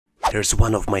Here's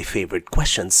one of my favorite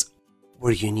questions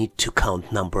where you need to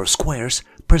count number of squares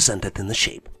presented in the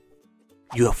shape.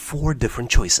 You have 4 different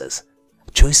choices.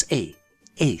 Choice A,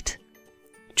 8.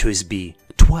 Choice B,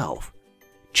 12.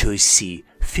 Choice C,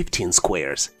 15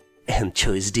 squares. And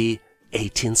choice D,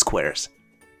 18 squares.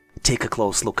 Take a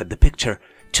close look at the picture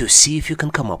to see if you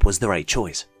can come up with the right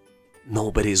choice.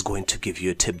 Nobody is going to give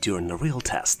you a tip during the real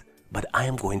test, but I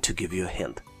am going to give you a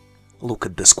hint. Look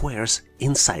at the squares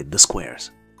inside the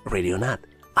squares. Ready or not,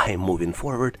 I am moving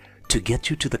forward to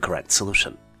get you to the correct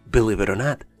solution. Believe it or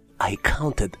not, I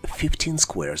counted 15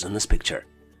 squares in this picture.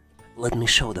 Let me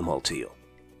show them all to you.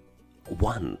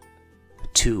 1,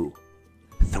 2,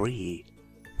 3,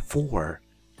 4,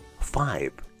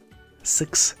 5,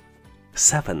 6,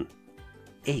 7,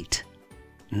 8,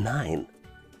 9,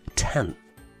 10,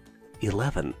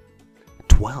 11,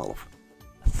 12,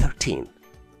 13,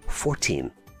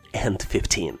 14, and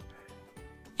 15.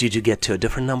 Did you get to a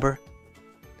different number?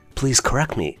 Please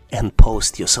correct me and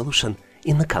post your solution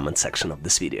in the comment section of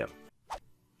this video.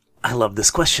 I love this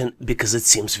question because it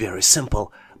seems very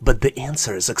simple, but the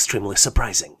answer is extremely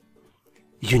surprising.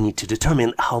 You need to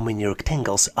determine how many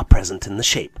rectangles are present in the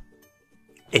shape.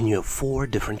 And you have 4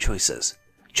 different choices.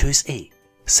 Choice A,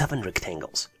 7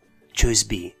 rectangles. Choice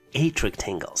B, 8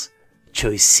 rectangles.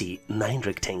 Choice C, 9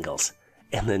 rectangles.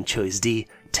 And then choice D,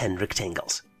 10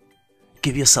 rectangles.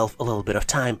 Give yourself a little bit of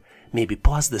time, maybe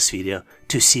pause this video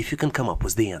to see if you can come up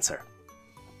with the answer.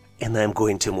 And I'm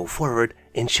going to move forward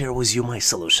and share with you my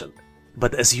solution.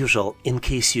 But as usual, in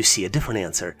case you see a different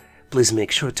answer, please make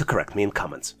sure to correct me in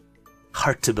comments.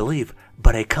 Hard to believe,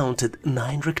 but I counted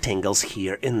 9 rectangles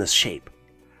here in this shape.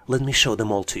 Let me show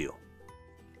them all to you.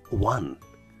 1,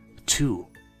 2,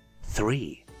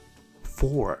 3,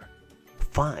 4,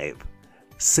 5,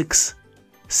 6,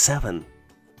 7,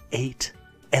 8,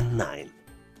 and 9.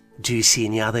 Do you see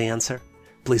any other answer?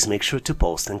 Please make sure to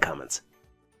post in comments.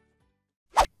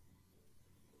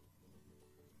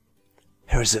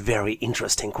 Here's a very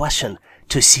interesting question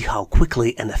to see how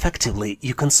quickly and effectively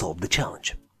you can solve the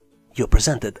challenge. You're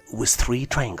presented with 3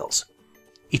 triangles.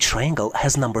 Each triangle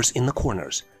has numbers in the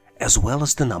corners, as well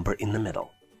as the number in the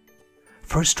middle.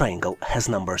 First triangle has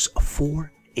numbers 4,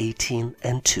 18,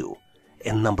 and 2,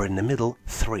 and number in the middle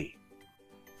 3.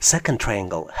 Second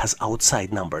triangle has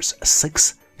outside numbers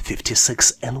 6,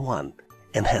 56, and 1,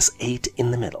 and has 8 in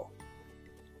the middle.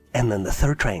 And then the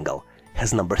third triangle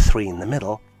has number 3 in the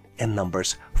middle, and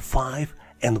numbers 5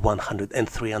 and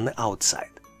 103 on the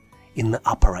outside. In the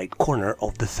upper right corner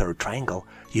of the third triangle,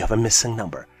 you have a missing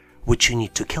number, which you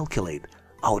need to calculate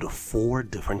out of 4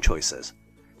 different choices.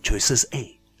 Choices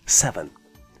A, 7,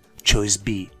 choice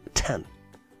B, 10,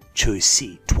 choice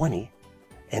C, 20,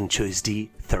 and choice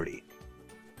D, 30.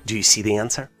 Do you see the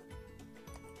answer?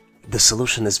 The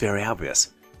solution is very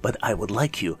obvious, but I would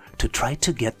like you to try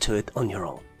to get to it on your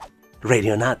own. Ready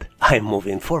or not, I am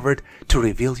moving forward to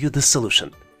reveal you the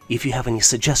solution. If you have any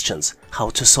suggestions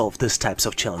how to solve these types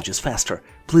of challenges faster,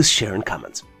 please share in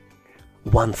comments.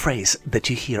 One phrase that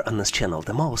you hear on this channel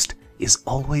the most is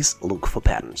always look for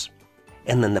patterns.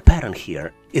 And then the pattern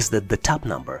here is that the top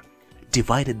number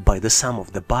divided by the sum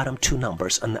of the bottom 2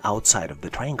 numbers on the outside of the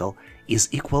triangle is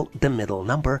equal the middle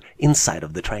number inside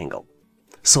of the triangle.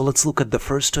 So let's look at the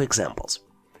first 2 examples.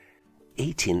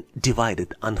 18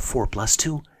 divided on 4 plus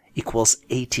 2 equals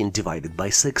 18 divided by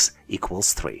 6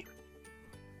 equals 3.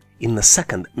 In the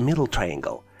second middle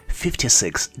triangle,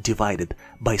 56 divided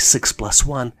by 6 plus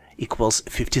 1 equals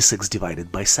 56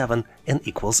 divided by 7 and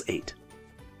equals 8.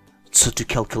 So to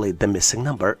calculate the missing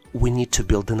number, we need to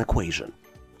build an equation.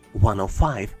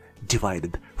 105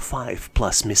 divided 5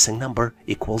 plus missing number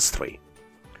equals 3.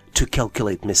 To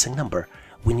calculate missing number,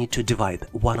 we need to divide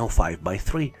 105 by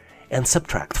 3 and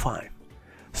subtract 5.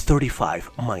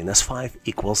 35 minus 5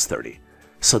 equals 30.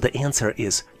 So the answer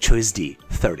is choice D,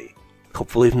 30.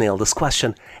 Hopefully you've nailed this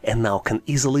question and now can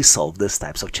easily solve these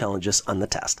types of challenges on the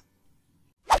test.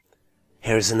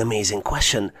 Here's an amazing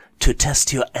question to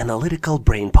test your analytical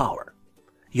brain power.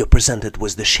 You're presented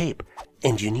with the shape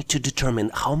and you need to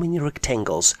determine how many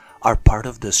rectangles are part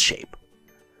of this shape.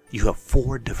 You have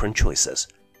 4 different choices.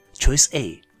 Choice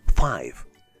A, 5.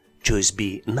 Choice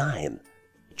B, 9.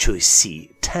 Choice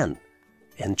C, 10.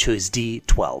 And choice D,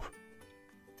 12.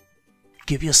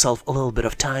 Give yourself a little bit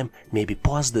of time, maybe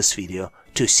pause this video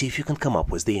to see if you can come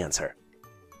up with the answer.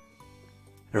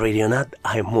 Ready or not,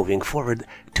 I am moving forward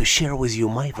to share with you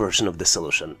my version of the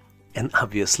solution. And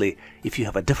obviously, if you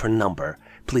have a different number,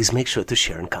 please make sure to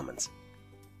share in comments.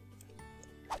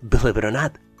 Believe it or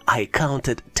not, I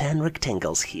counted 10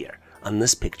 rectangles here on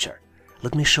this picture.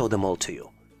 Let me show them all to you.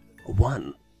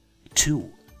 1,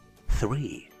 2,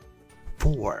 3,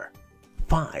 4,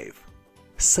 5,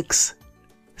 6,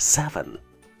 7,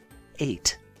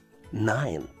 8,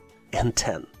 9, and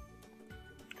 10.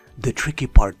 The tricky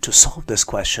part to solve this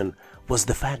question was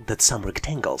the fact that some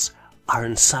rectangles are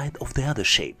inside of the other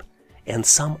shape and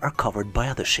some are covered by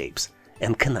other shapes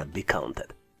and cannot be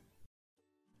counted.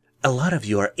 A lot of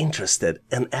you are interested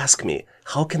and ask me,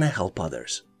 how can I help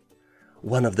others?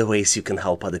 One of the ways you can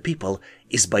help other people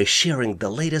is by sharing the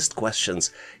latest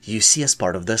questions you see as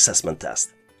part of the assessment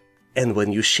test. And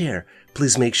when you share,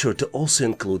 please make sure to also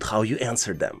include how you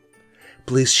answered them.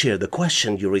 Please share the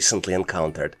question you recently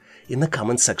encountered in the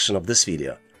comment section of this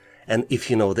video. And if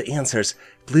you know the answers,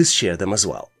 please share them as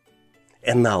well.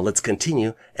 And now let's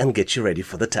continue and get you ready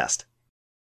for the test.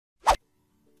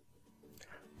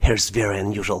 Here's a very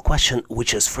unusual question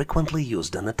which is frequently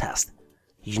used in a test.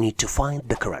 You need to find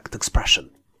the correct expression,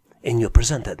 and you're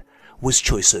presented with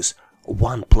choices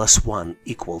 1 plus 1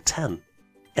 equals 10,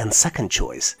 and second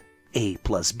choice, A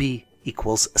plus B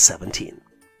equals 17.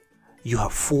 You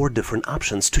have 4 different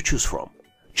options to choose from.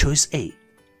 Choice A,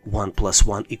 1 plus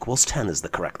 1 equals 10 is the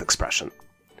correct expression.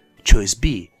 Choice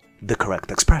B, the correct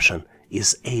expression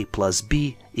is A plus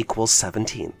B equals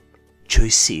 17.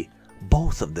 Choice C,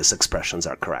 both of these expressions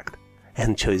are correct.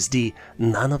 And choice D,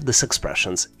 none of these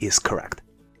expressions is correct.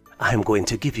 I'm going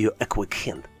to give you a quick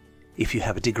hint. If you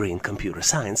have a degree in computer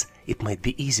science, it might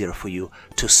be easier for you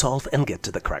to solve and get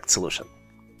to the correct solution.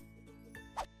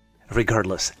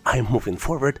 Regardless, I'm moving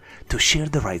forward to share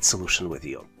the right solution with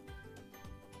you.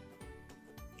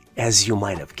 As you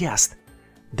might have guessed,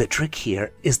 the trick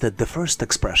here is that the first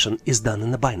expression is done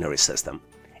in the binary system,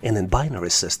 and in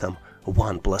binary system,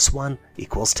 1 plus 1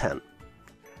 equals 10.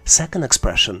 Second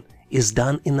expression is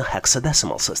done in the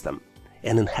hexadecimal system,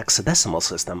 and in hexadecimal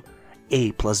system,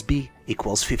 A plus B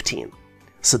equals 15.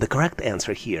 So the correct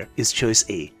answer here is choice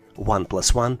A, 1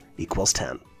 plus 1 equals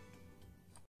 10.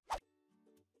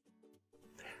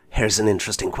 Here's an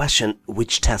interesting question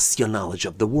which tests your knowledge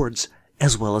of the words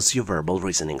as well as your verbal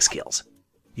reasoning skills.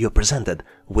 You're presented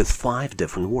with 5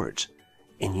 different words,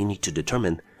 and you need to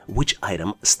determine which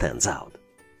item stands out.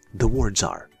 The words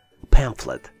are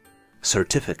pamphlet,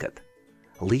 certificate,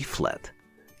 leaflet,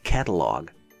 catalog,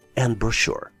 and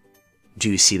brochure. Do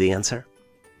you see the answer?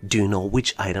 Do you know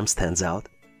which item stands out?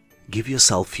 Give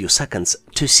yourself a few seconds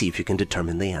to see if you can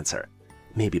determine the answer.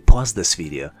 Maybe pause this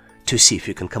video to see if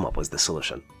you can come up with the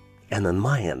solution. And on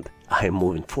my end, I am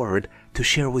moving forward to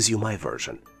share with you my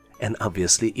version. And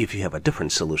obviously, if you have a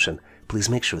different solution, please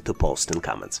make sure to post in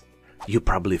comments. You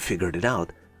probably figured it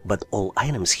out, but all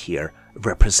items here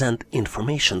represent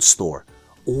information store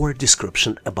or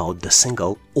description about the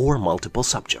single or multiple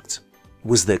subjects,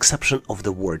 with the exception of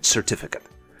the word certificate.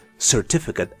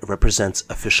 Certificate represents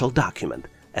official document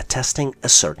attesting a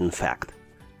certain fact.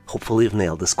 Hopefully you've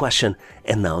nailed this question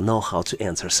and now know how to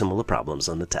answer similar problems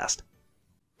on the test.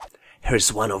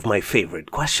 Here's one of my favorite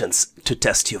questions to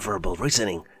test your verbal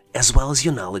reasoning as well as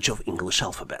your knowledge of English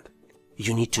alphabet.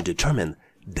 You need to determine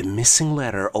the missing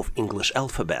letter of English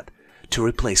alphabet to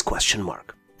replace question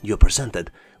mark. You're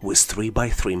presented with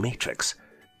 3x3 matrix,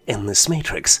 and this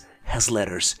matrix has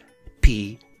letters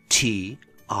P, T,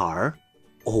 R,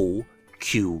 O,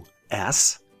 Q,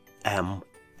 S, M,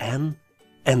 N,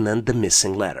 and then the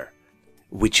missing letter,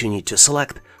 which you need to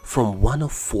select from one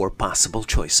of 4 possible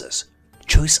choices.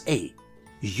 Choice A,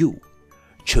 U.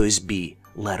 Choice B,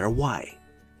 letter Y.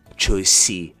 Choice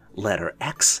C, letter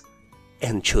X.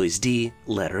 And choice D,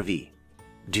 letter V.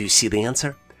 Do you see the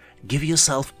answer? Give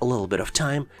yourself a little bit of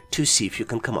time to see if you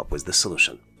can come up with the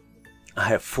solution. I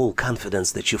have full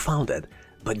confidence that you found it,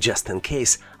 but just in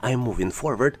case, I am moving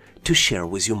forward to share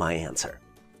with you my answer.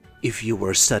 If you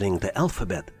were studying the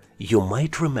alphabet, you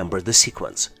might remember the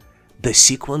sequence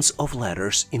of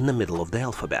letters in the middle of the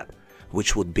alphabet,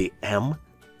 which would be M,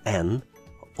 N,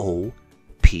 O,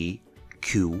 P,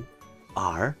 Q,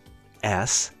 R,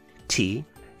 S, T.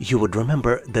 You would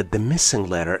remember that the missing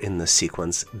letter in the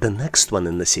sequence, the next one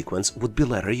in the sequence, would be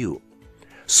letter U.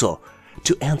 So,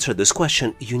 to answer this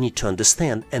question, you need to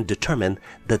understand and determine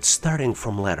that starting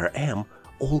from letter M,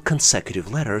 all consecutive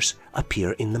letters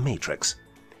appear in the matrix,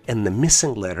 and the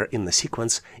missing letter in the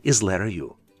sequence is letter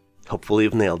U. Hopefully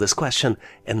you've nailed this question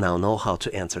and now know how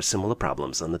to answer similar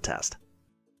problems on the test.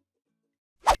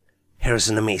 Here's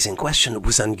an amazing question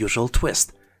with unusual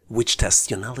twist, which tests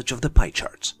your knowledge of the pie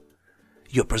charts.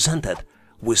 You're presented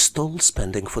with total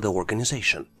spending for the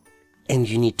organization, and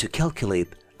you need to calculate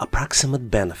approximate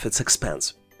benefits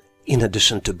expense. In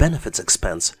addition to benefits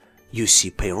expense, you see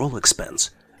payroll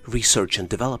expense, research and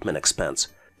development expense,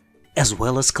 as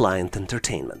well as client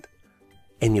entertainment.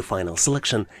 And your final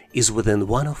selection is within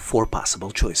one of 4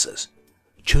 possible choices.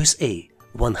 Choice A,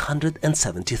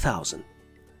 170,000.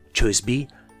 Choice B,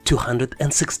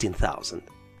 $216,000.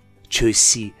 Choice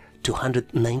C,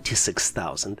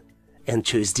 $296,000. And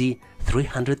choice D,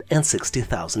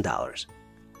 $360,000.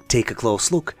 Take a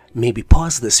close look, maybe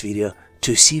pause this video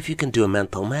to see if you can do a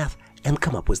mental math and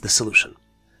come up with the solution.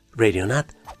 Ready or not,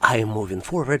 I am moving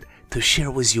forward to share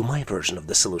with you my version of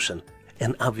the solution.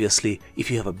 And obviously,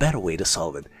 if you have a better way to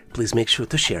solve it, please make sure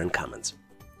to share in comments.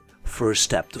 First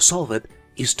step to solve it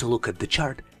is to look at the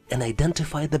chart and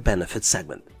identify the benefit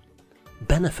segment.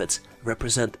 Benefits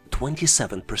represent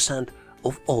 27%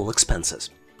 of all expenses.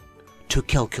 To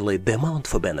calculate the amount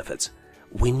for benefits,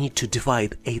 we need to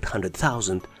divide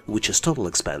 800,000, which is total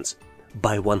expense,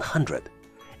 by 100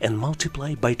 and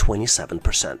multiply by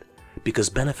 27%,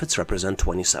 because benefits represent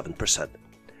 27%,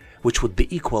 which would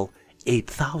be equal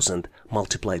 8,000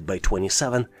 multiplied by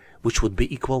 27, which would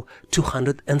be equal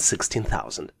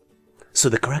 216,000. So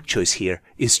the correct choice here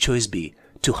is choice B,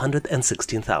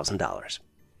 $216,000.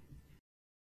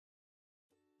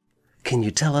 Can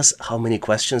you tell us how many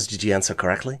questions did you answer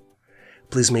correctly?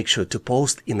 Please make sure to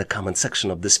post in the comment section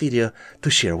of this video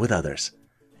to share with others.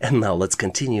 And now let's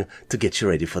continue to get you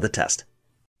ready for the test.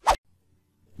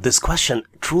 This question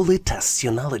truly tests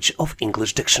your knowledge of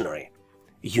English dictionary.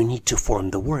 You need to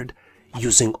form the word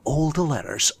using all the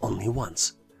letters only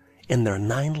once. And there are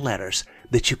 9 letters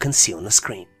that you can see on the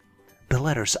screen. The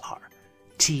letters are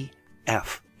T,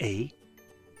 F, A,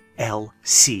 L,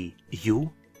 C,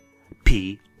 U,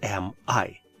 P, M,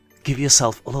 I. Give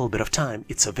yourself a little bit of time.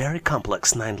 It's a very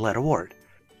complex 9-letter word.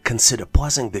 Consider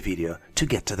pausing the video to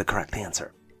get to the correct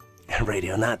answer. And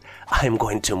ready or not, I am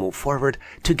going to move forward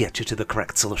to get you to the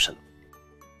correct solution.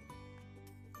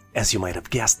 As you might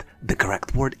have guessed, the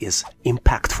correct word is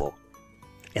impactful.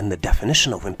 And the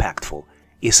definition of impactful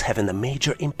is having a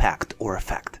major impact or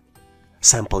effect.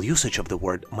 Sample usage of the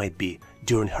word might be,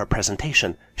 during her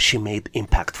presentation, she made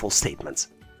impactful statements.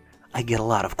 I get a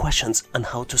lot of questions on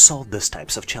how to solve these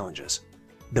types of challenges.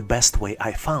 The best way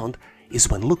I found is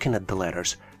when looking at the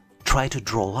letters, try to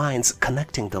draw lines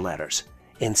connecting the letters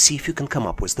and see if you can come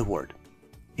up with the word.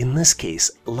 In this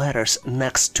case, letters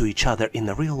next to each other in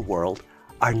the real world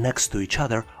are next to each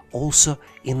other also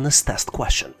in this test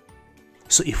question.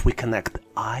 So if we connect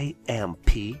I, M,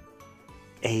 P,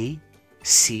 A,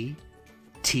 C,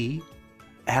 T,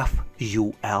 F,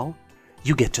 U, L,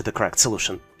 you get to the correct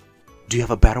solution. Do you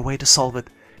have a better way to solve it?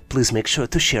 Please make sure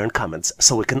to share in comments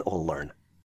so we can all learn.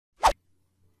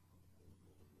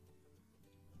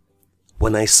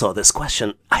 When I saw this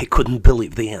question, I couldn't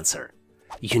believe the answer.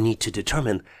 You need to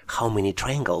determine how many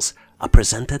triangles are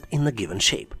presented in the given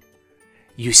shape.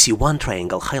 You see one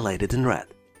triangle highlighted in red,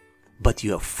 but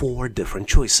you have 4 different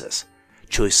choices.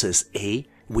 Choices A,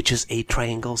 which is 8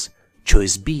 triangles,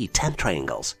 choice B, 10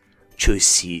 triangles, choice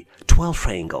C, 12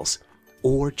 triangles,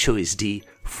 or choice D,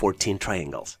 14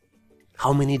 triangles.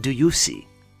 How many do you see?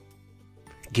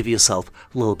 Give yourself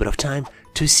a little bit of time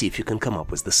to see if you can come up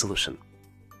with the solution.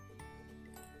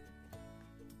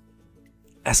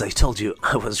 As I told you,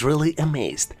 I was really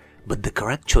amazed, but the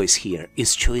correct choice here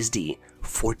is choice D,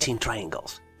 14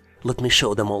 triangles. Let me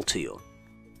show them all to you.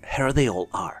 Here they all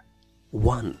are.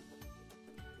 1,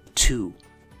 2,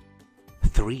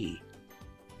 3,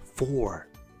 4,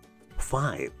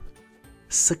 5,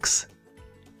 6,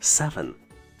 7,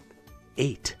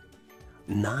 8,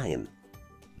 9,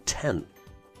 10,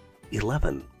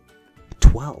 11,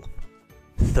 12,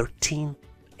 13,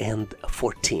 and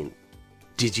 14.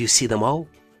 Did you see them all?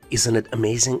 Isn't it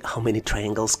amazing how many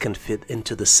triangles can fit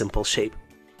into this simple shape?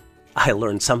 I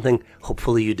learned something,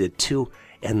 hopefully you did too,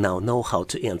 and now know how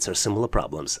to answer similar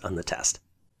problems on the test.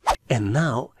 And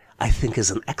now, I think is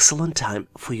an excellent time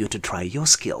for you to try your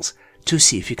skills to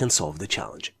see if you can solve the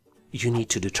challenge. You need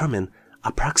to determine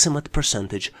approximate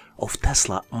percentage of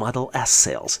Tesla Model S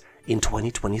sales in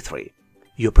 2023.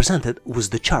 You're presented with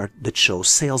the chart that shows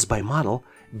sales by model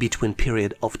between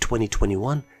period of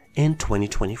 2021 and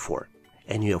 2024,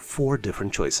 and you have 4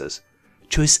 different choices.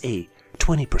 Choice A,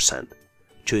 20%,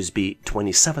 choice B,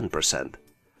 27%,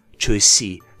 choice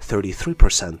C,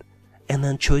 33%, and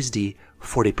then choice D,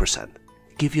 40%.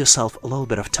 Give yourself a little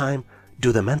bit of time,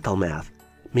 do the mental math,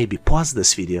 maybe pause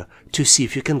this video to see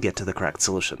if you can get to the correct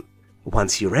solution.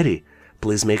 Once you're ready,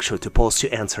 please make sure to post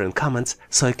your answer in comments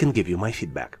so I can give you my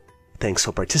feedback. Thanks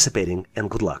for participating and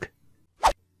good luck.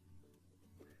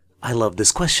 I love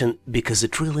this question because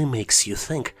it really makes you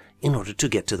think in order to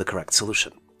get to the correct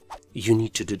solution. You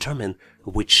need to determine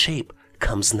which shape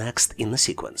comes next in the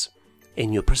sequence,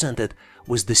 and you're presented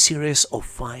with the series of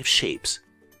 5 shapes.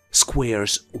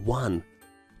 Squares 1,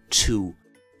 2,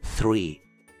 3,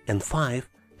 and 5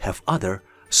 have other,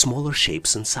 smaller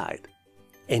shapes inside,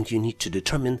 and you need to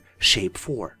determine shape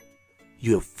 4.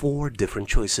 you have 4 different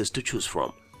choices to choose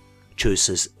from.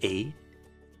 Choices A,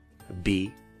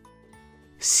 B,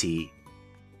 C,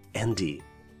 and D.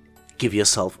 Give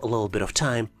yourself a little bit of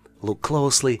time, look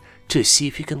closely to see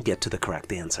if you can get to the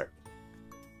correct answer.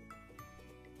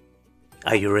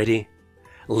 Are you ready?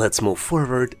 Let's move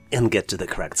forward and get to the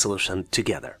correct solution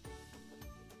together.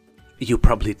 You're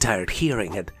probably tired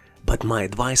hearing it, but my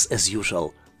advice as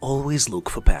usual, always look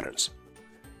for patterns.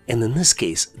 And in this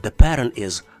case, the pattern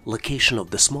is location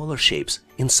of the smaller shapes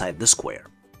inside the square.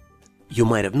 You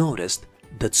might have noticed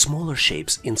that smaller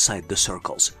shapes inside the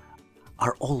circles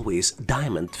are always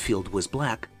diamond filled with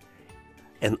black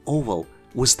and oval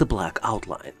with the black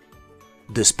outline.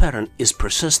 This pattern is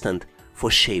persistent for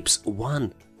shapes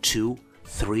 1, 2,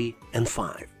 3, and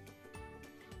 5.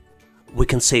 We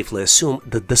can safely assume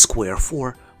that the square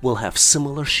 4 will have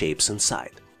similar shapes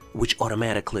inside, which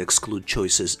automatically exclude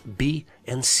choices B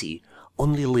and C,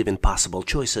 only leaving possible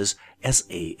choices as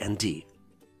A and D.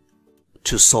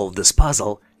 To solve this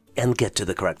puzzle and get to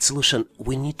the correct solution,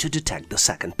 we need to detect the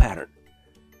second pattern.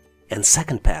 And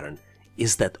second pattern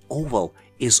is that oval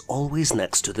is always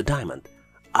next to the diamond,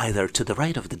 either to the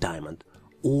right of the diamond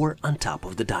or on top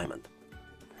of the diamond.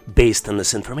 Based on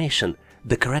this information,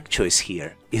 the correct choice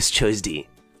here is choice D.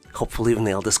 Hopefully you've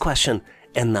nailed this question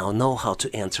and now know how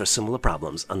to answer similar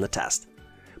problems on the test.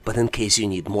 But in case you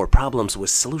need more problems with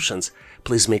solutions,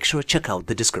 please make sure to check out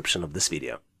the description of this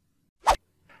video.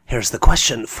 Here's the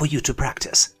question for you to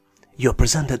practice. You're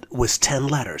presented with 10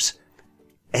 letters,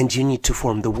 and you need to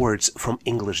form the words from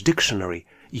English dictionary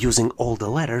using all the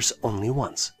letters only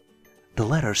once. The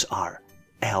letters are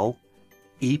L,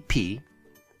 E, P,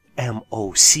 M,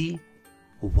 O, C,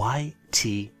 Y,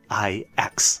 T, I,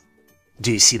 X.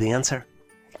 Do you see the answer?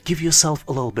 Give yourself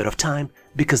a little bit of time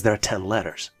because there are 10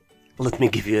 letters. Let me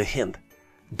give you a hint.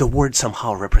 The word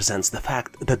somehow represents the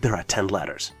fact that there are 10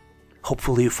 letters.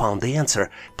 Hopefully you found the answer.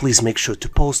 Please make sure to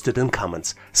post it in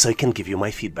comments so I can give you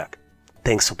my feedback.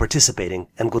 Thanks for participating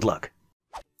and good luck.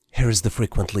 Here is the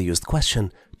frequently used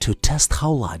question to test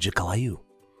how logical are you.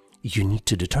 You need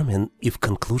to determine if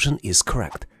conclusion is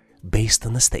correct based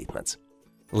on the statements.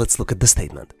 Let's look at the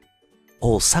statement.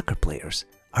 All soccer players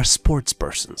are sports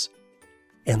persons,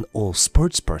 and all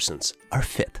sports persons are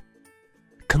fit.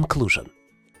 Conclusion.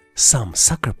 Some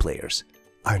soccer players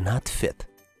are not fit,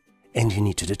 and you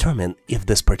need to determine if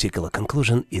this particular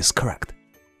conclusion is correct.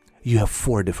 You have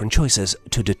 4 different choices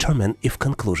to determine if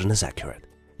conclusion is accurate.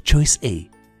 Choice A,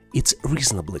 it's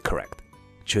reasonably correct.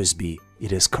 Choice B,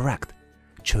 it is correct.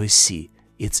 Choice C,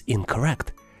 it's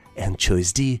incorrect. And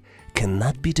choice D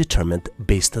cannot be determined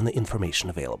based on the information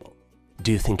available.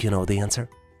 Do you think you know the answer?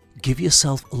 Give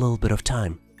yourself a little bit of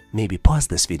time. Maybe pause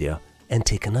this video and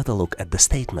take another look at the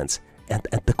statements and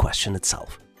at the question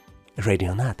itself. Ready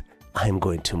or not, I am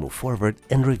going to move forward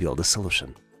and reveal the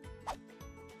solution.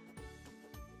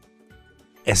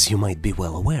 As you might be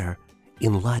well aware,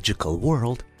 in logical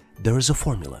world, there is a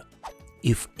formula.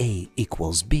 If A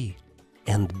equals B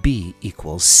and B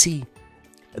equals C,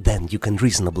 then you can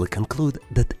reasonably conclude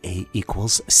that A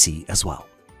equals C as well.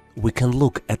 We can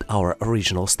look at our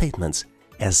original statements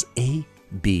as A,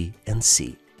 B, and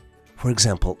C. For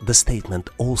example, the statement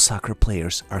all soccer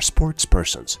players are sports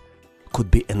persons could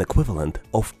be an equivalent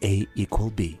of A equal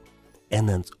B, and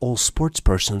then all sports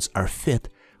persons are fit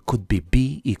could be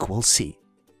B equals C.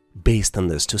 Based on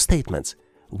these 2 statements,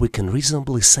 we can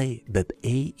reasonably say that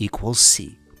A equals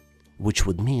C, which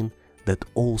would mean that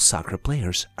all soccer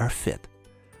players are fit.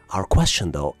 Our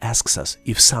question, though, asks us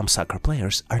if some soccer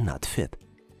players are not fit.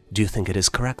 Do you think it is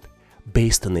correct?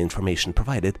 Based on the information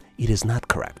provided, it is not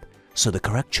correct. So the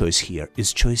correct choice here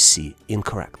is choice C,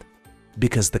 incorrect.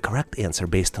 Because the correct answer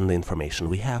based on the information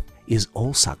we have is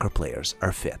all soccer players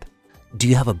are fit. Do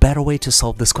you have a better way to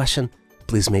solve this question?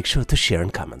 Please make sure to share in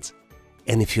comments.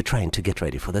 And if you're trying to get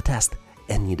ready for the test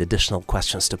and need additional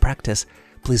questions to practice,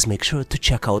 please make sure to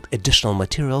check out additional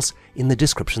materials in the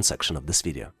description section of this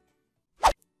video.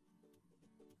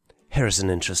 Here's an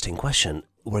interesting question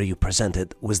where you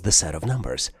presented with the set of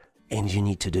numbers and you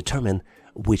need to determine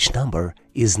which number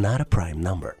is not a prime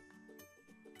number.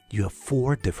 You have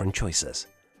 4 different choices.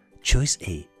 Choice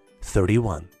A,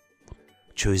 31.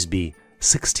 Choice B,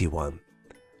 61.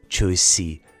 Choice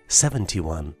C,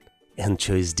 71. And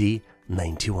choice D,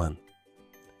 91.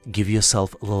 Give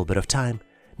yourself a little bit of time,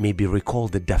 maybe recall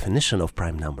the definition of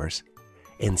prime numbers,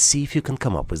 and see if you can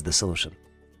come up with the solution.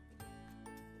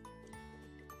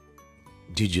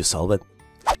 Did you solve it?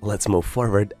 Let's move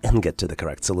forward and get to the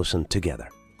correct solution together.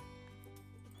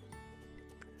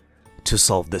 To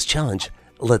solve this challenge,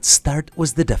 let's start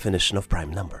with the definition of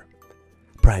prime number.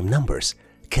 Prime numbers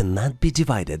cannot be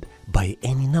divided by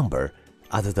any number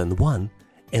other than 1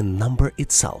 and number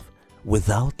itself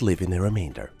without leaving a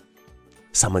remainder.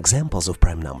 Some examples of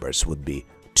prime numbers would be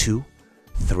 2,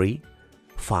 3,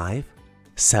 5,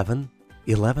 7,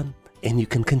 11, and you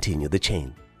can continue the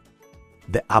chain.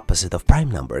 The opposite of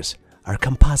prime numbers are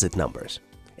composite numbers,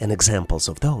 and examples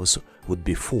of those would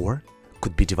be 4,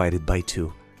 could be divided by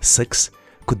 2, 6,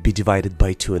 could be divided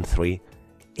by 2 and 3,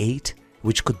 8,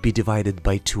 which could be divided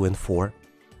by 2 and 4,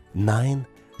 9,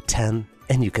 10,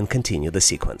 and you can continue the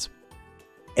sequence.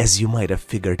 As you might have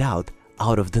figured out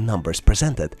of the numbers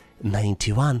presented,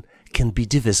 91 can be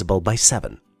divisible by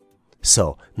 7.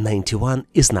 So 91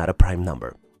 is not a prime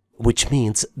number, which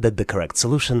means that the correct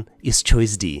solution is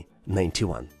choice D,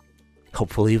 91.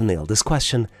 Hopefully you've nailed this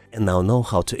question and now know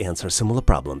how to answer similar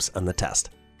problems on the test.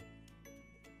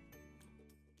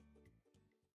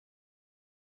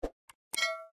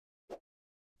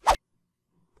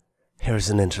 Here's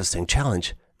an interesting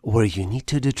challenge where you need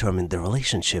to determine the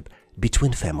relationship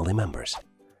between family members.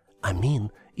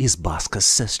 Amin is Baska's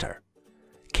sister.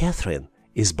 Catherine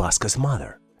is Baska's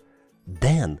mother.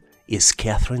 Dan is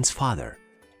Catherine's father.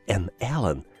 And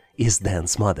Alan is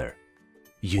Dan's mother.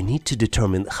 You need to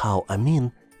determine how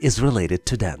Amin is related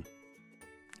to Dan.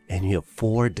 And you have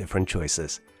 4 different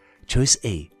choices. Choice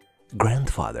A,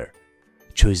 grandfather.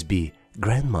 Choice B,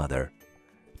 grandmother.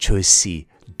 Choice C,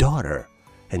 daughter.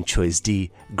 And choice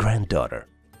D, granddaughter.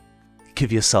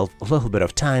 Give yourself a little bit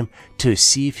of time to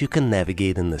see if you can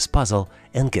navigate in this puzzle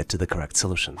and get to the correct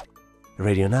solution.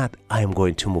 Ready or not, I am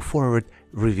going to move forward,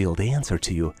 reveal the answer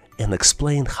to you, and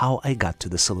explain how I got to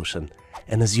the solution.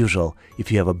 And as usual,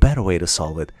 if you have a better way to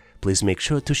solve it, please make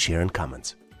sure to share in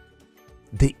comments.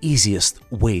 The easiest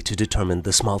way to determine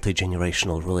this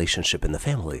multi-generational relationship in the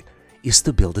family is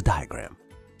to build a diagram.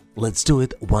 Let's do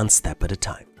it one step at a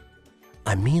time.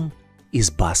 Amin is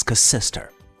Baska's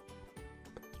sister.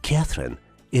 Catherine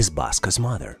is Baska's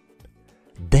mother.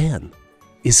 Dan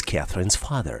is Catherine's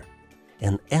father.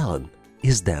 And Alan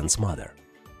is Dan's mother.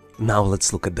 Now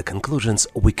let's look at the conclusions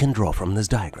we can draw from this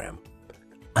diagram.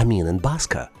 Amin and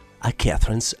Baska are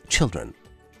Catherine's children.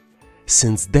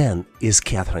 Since Dan is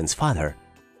Catherine's father,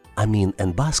 Amin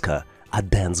and Baska are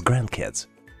Dan's grandkids,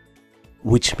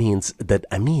 which means that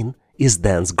Amin is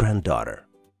Dan's granddaughter.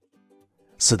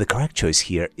 So the correct choice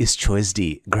here is choice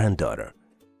D, granddaughter.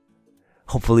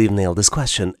 Hopefully you've nailed this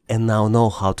question and now know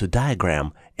how to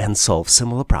diagram and solve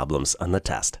similar problems on the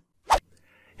test.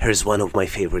 Here's one of my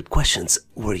favorite questions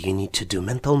where you need to do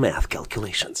mental math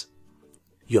calculations.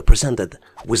 You're presented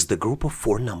with the group of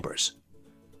 4 numbers,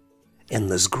 and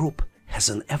this group has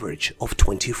an average of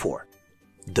 24.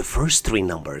 The first 3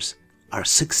 numbers are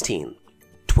 16,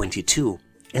 22,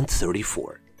 and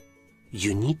 34.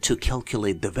 You need to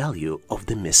calculate the value of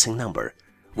the missing number,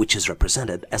 which is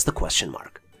represented as the question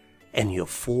mark. And you have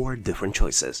 4 different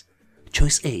choices.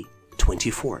 Choice A,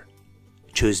 24.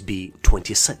 Choice B,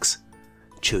 26.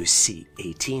 Choice C,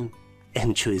 18.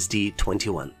 And choice D,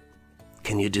 21.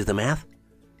 Can you do the math?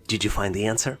 Did you find the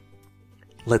answer?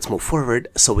 Let's move forward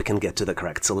so we can get to the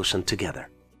correct solution together.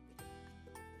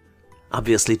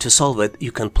 Obviously, to solve it,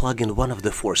 you can plug in one of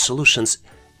the 4 solutions.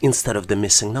 Instead of the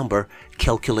missing number,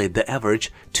 calculate the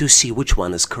average to see which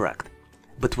one is correct.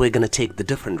 But we're going to take the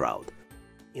different route.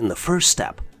 In the first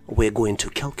step, we're going to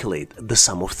calculate the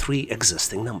sum of 3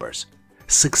 existing numbers.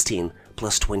 16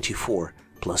 plus 24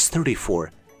 plus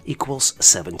 34 equals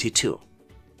 72.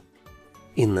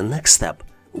 In the next step,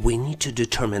 we need to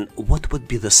determine what would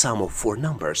be the sum of 4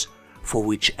 numbers for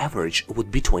which average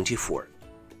would be 24.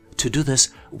 To do this,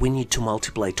 we need to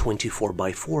multiply 24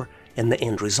 by 4, and the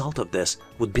end result of this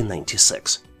would be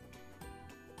 96.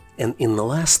 And in the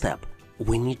last step,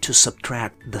 we need to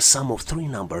subtract the sum of 3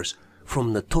 numbers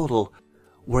from the total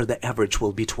where the average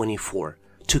will be 24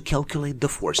 to calculate the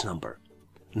 4th number.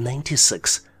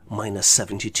 96 minus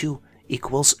 72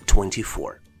 equals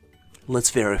 24. Let's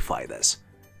verify this.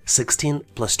 16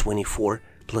 plus 24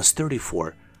 plus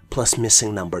 34 plus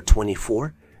missing number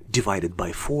 24 divided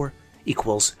by 4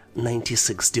 equals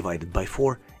 96 divided by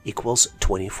 4 equals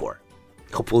 24.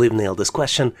 Hopefully you've nailed this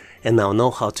question and now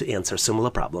know how to answer similar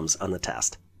problems on the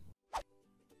test.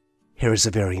 Here is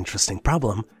a very interesting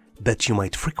problem that you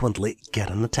might frequently get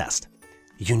on the test.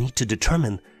 You need to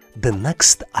determine the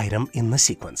next item in the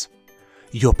sequence.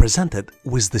 You're presented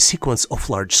with the sequence of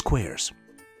large squares.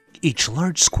 Each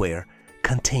large square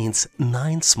contains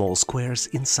 9 small squares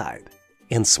inside,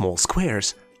 and small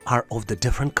squares are of the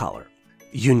different color.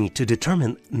 You need to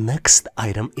determine next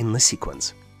item in the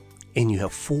sequence, and you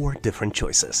have 4 different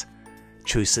choices.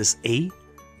 Choices A,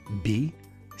 B,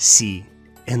 C,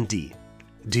 and D.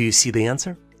 Do you see the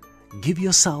answer? Give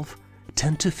yourself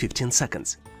 10 to 15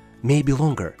 seconds, maybe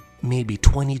longer, maybe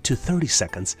 20 to 30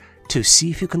 seconds to see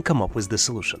if you can come up with the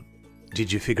solution.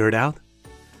 Did you figure it out?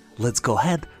 Let's go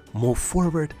ahead, move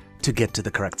forward to get to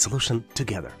the correct solution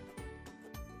together.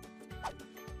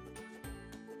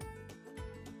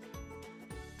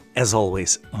 As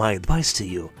always, my advice to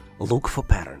you, look for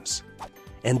patterns.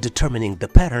 And determining the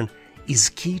pattern is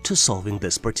key to solving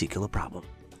this particular problem.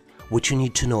 What you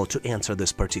need to know to answer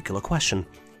this particular question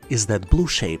is that blue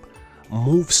shape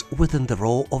moves within the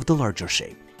row of the larger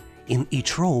shape. In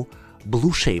each row,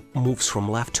 blue shape moves from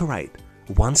left to right,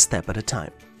 one step at a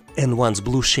time. And once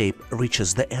blue shape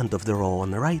reaches the end of the row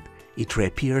on the right, it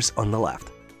reappears on the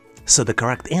left. So the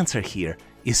correct answer here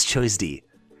is choice D.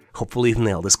 Hopefully you've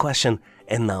nailed this question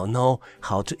and now know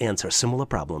how to answer similar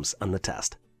problems on the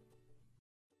test.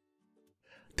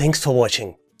 Thanks for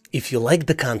watching. If you liked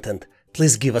the content,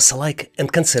 please give us a like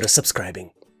and consider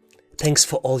subscribing. Thanks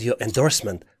for all your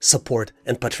endorsement, support,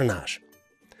 and patronage.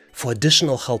 For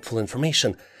additional helpful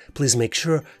information, please make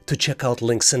sure to check out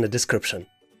links in the description.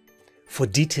 For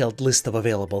detailed list of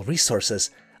available resources,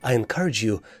 I encourage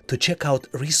you to check out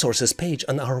resources page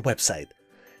on our website,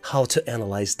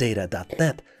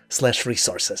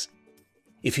 howtoanalyzedata.net/resources.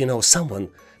 If you know someone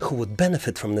who would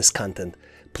benefit from this content,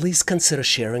 please consider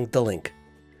sharing the link.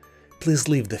 Please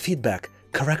leave the feedback,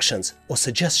 corrections, or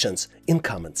suggestions in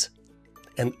comments.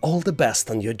 And all the best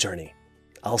on your journey.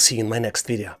 I'll see you in my next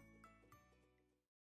video.